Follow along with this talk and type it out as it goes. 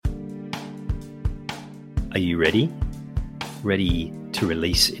Are you ready? Ready to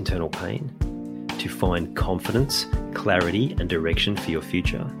release internal pain? To find confidence, clarity, and direction for your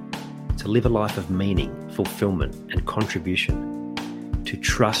future? To live a life of meaning, fulfillment, and contribution? To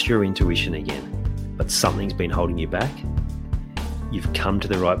trust your intuition again, but something's been holding you back? You've come to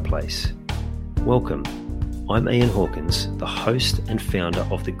the right place. Welcome. I'm Ian Hawkins, the host and founder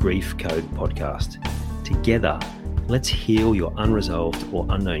of the Grief Code podcast. Together, let's heal your unresolved or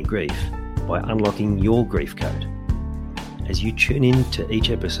unknown grief by unlocking your grief code. As you tune in to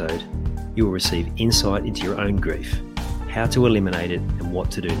each episode, you will receive insight into your own grief, how to eliminate it, and what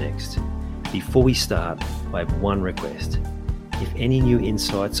to do next. Before we start, I have one request. If any new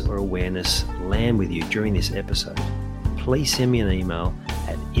insights or awareness land with you during this episode, please send me an email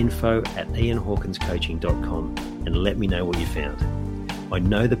at info@ianhawkinscoaching.com and let me know what you found. I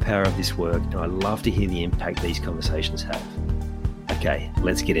know the power of this work and I love to hear the impact these conversations have. Okay,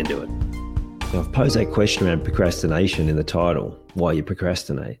 let's get into it. Now, I've posed that question around procrastination in the title, why you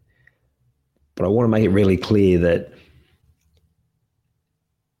procrastinate. But I want to make it really clear that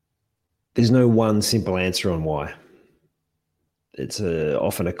there's no one simple answer on why. It's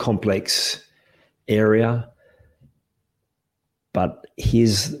often a complex area, but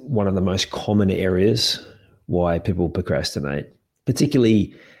here's one of the most common areas why people procrastinate,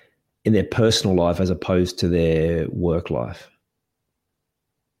 particularly in their personal life as opposed to their work life.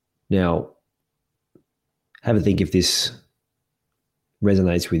 Now, have a think if this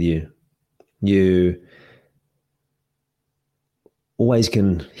resonates with you. You always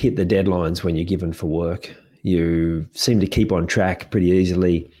can hit the deadlines when you're given for work. You seem to keep on track pretty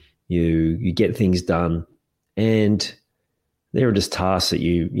easily. You get things done, and there are just tasks that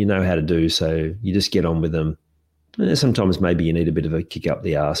you know how to do, so you just get on with them. Sometimes maybe you need a bit of a kick up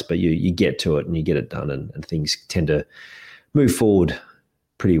the arse, but you get to it and you get it done, and things tend to move forward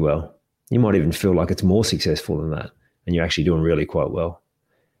pretty well. You might even feel like it's more successful than that, and you're actually doing really quite well.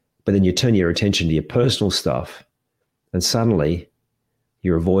 But then you turn your attention to your personal stuff, and suddenly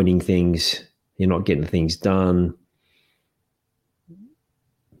you're avoiding things, you're not getting things done,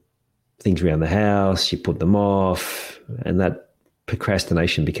 things around the house, you put them off, and that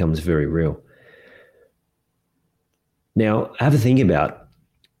procrastination becomes very real. Now, have a think about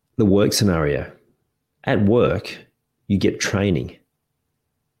the work scenario. At work, you get training.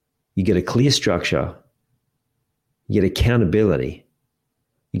 You get a clear structure. You get accountability.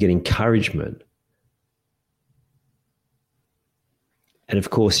 You get encouragement. And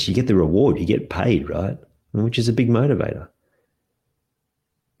of course, you get the reward. You get paid, right? Which is a big motivator.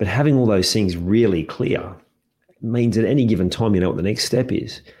 But having all those things really clear means at any given time, you know what the next step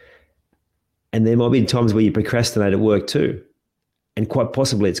is. And there might be times where you procrastinate at work too. And quite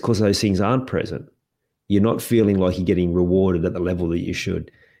possibly it's because those things aren't present. You're not feeling like you're getting rewarded at the level that you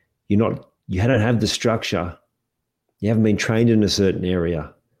should. You don't have the structure. You haven't been trained in a certain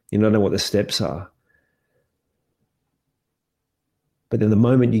area. You don't know what the steps are. But then the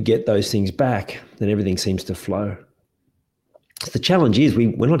moment you get those things back, then everything seems to flow. The challenge is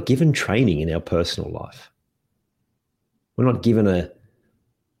we're not given training in our personal life. We're not given a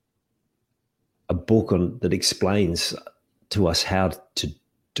book that explains to us how to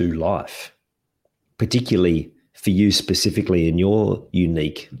do life, particularly for you specifically in your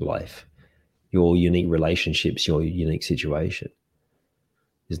unique life, your unique relationships, your unique situation.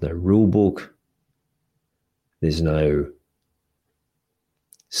 There's no rule book. There's no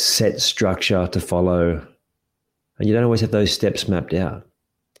set structure to follow. And you don't always have those steps mapped out.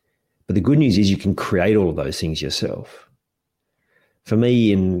 But the good news is you can create all of those things yourself. For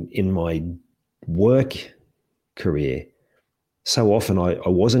me, in my work career, so often I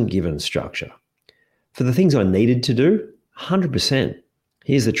wasn't given structure. For the things I needed to do, 100%.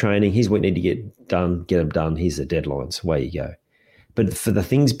 Here's the training, here's what you need to get done, get them done, here's the deadlines, away you go. But for the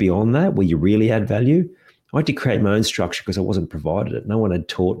things beyond that, where you really add value, I had to create my own structure because I wasn't provided it. No one had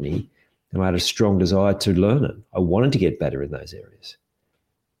taught me, and I had a strong desire to learn it. I wanted to get better in those areas.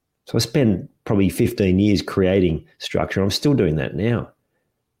 So I spent probably 15 years creating structure. I'm still doing that now.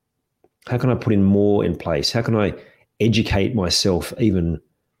 How can I put in more in place? How can I educate myself even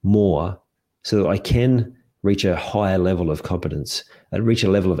more so that I can reach a higher level of competence and reach a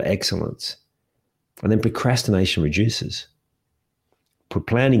level of excellence? And then procrastination reduces. Put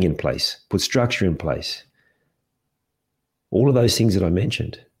planning in place, put structure in place. All of those things that I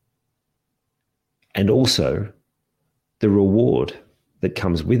mentioned. And also the reward that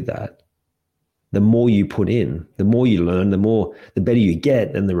comes with that. The more you put in, the more you learn, the better you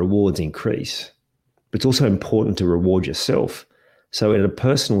get, and the rewards increase. But it's also important to reward yourself. So in a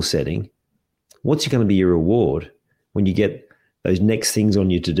personal setting, what's going to be your reward when you get those next things on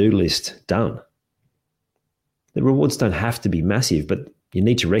your to-do list done? The rewards don't have to be massive, but you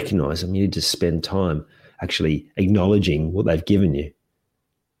need to recognize them. You need to spend time actually acknowledging what they've given you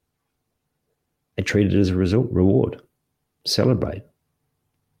and treat it as a reward. Celebrate.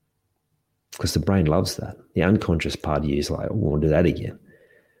 Because the brain loves that. The unconscious part of you is like, oh, I want to do that again.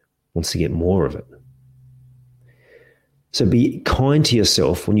 Wants to get more of it. So be kind to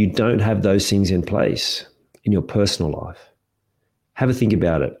yourself when you don't have those things in place in your personal life. Have a think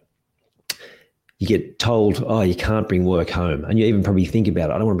about it. You get told, oh, you can't bring work home. And you even probably think about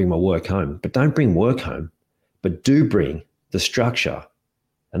it, I don't want to bring my work home. But don't bring work home. But do bring the structure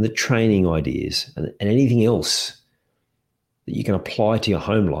and the training ideas and anything else that you can apply to your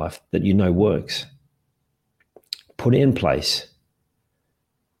home life that you know works. Put it in place.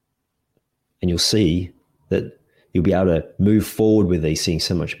 And you'll see that you'll be able to move forward with these things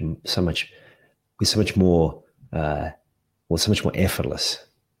so much more effortless,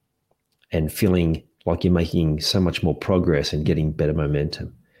 and feeling like you're making so much more progress and getting better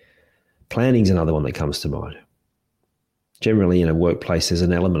momentum. Planning is another one that comes to mind. Generally in a workplace, there's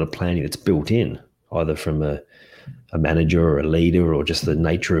an element of planning that's built in, either from a manager or a leader, or just the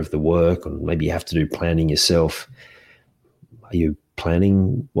nature of the work, or maybe you have to do planning yourself. Are you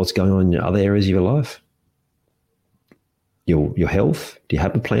planning what's going on in other areas of your life? Your health? Do you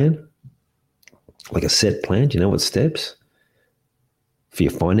have a plan? Like a set plan? Do you know what steps? For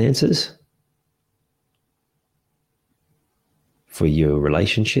your finances? For your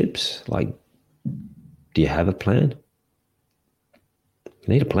relationships? Like, do you have a plan? You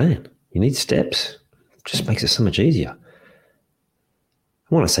need a plan. You need steps. It just makes it so much easier. I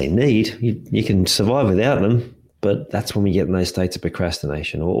want to say need. You can survive without them, but that's when we get in those states of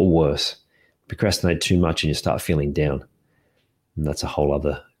procrastination, or worse. Procrastinate too much and you start feeling down. And that's a whole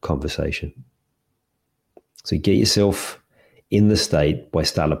other conversation. So get yourself in the state by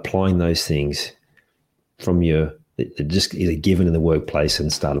start applying those things from they're just either given in the workplace,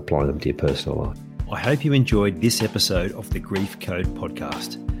 and start applying them to your personal life. I hope you enjoyed this episode of the Grief Code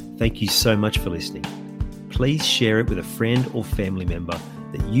podcast. Thank you so much for listening. Please share it with a friend or family member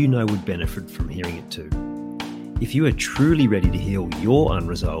that you know would benefit from hearing it too. If you are truly ready to heal your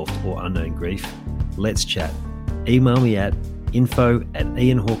unresolved or unknown grief, let's chat. Email me at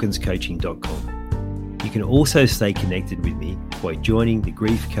info@ianhawkinscoaching.com. You can also stay connected with me by joining the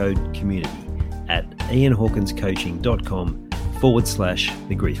Grief Code community at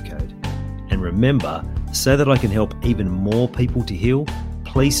ianhawkinscoaching.com/the Grief Code. And remember, so that I can help even more people to heal,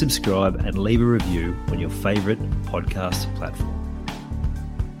 please subscribe and leave a review on your favorite podcast platform.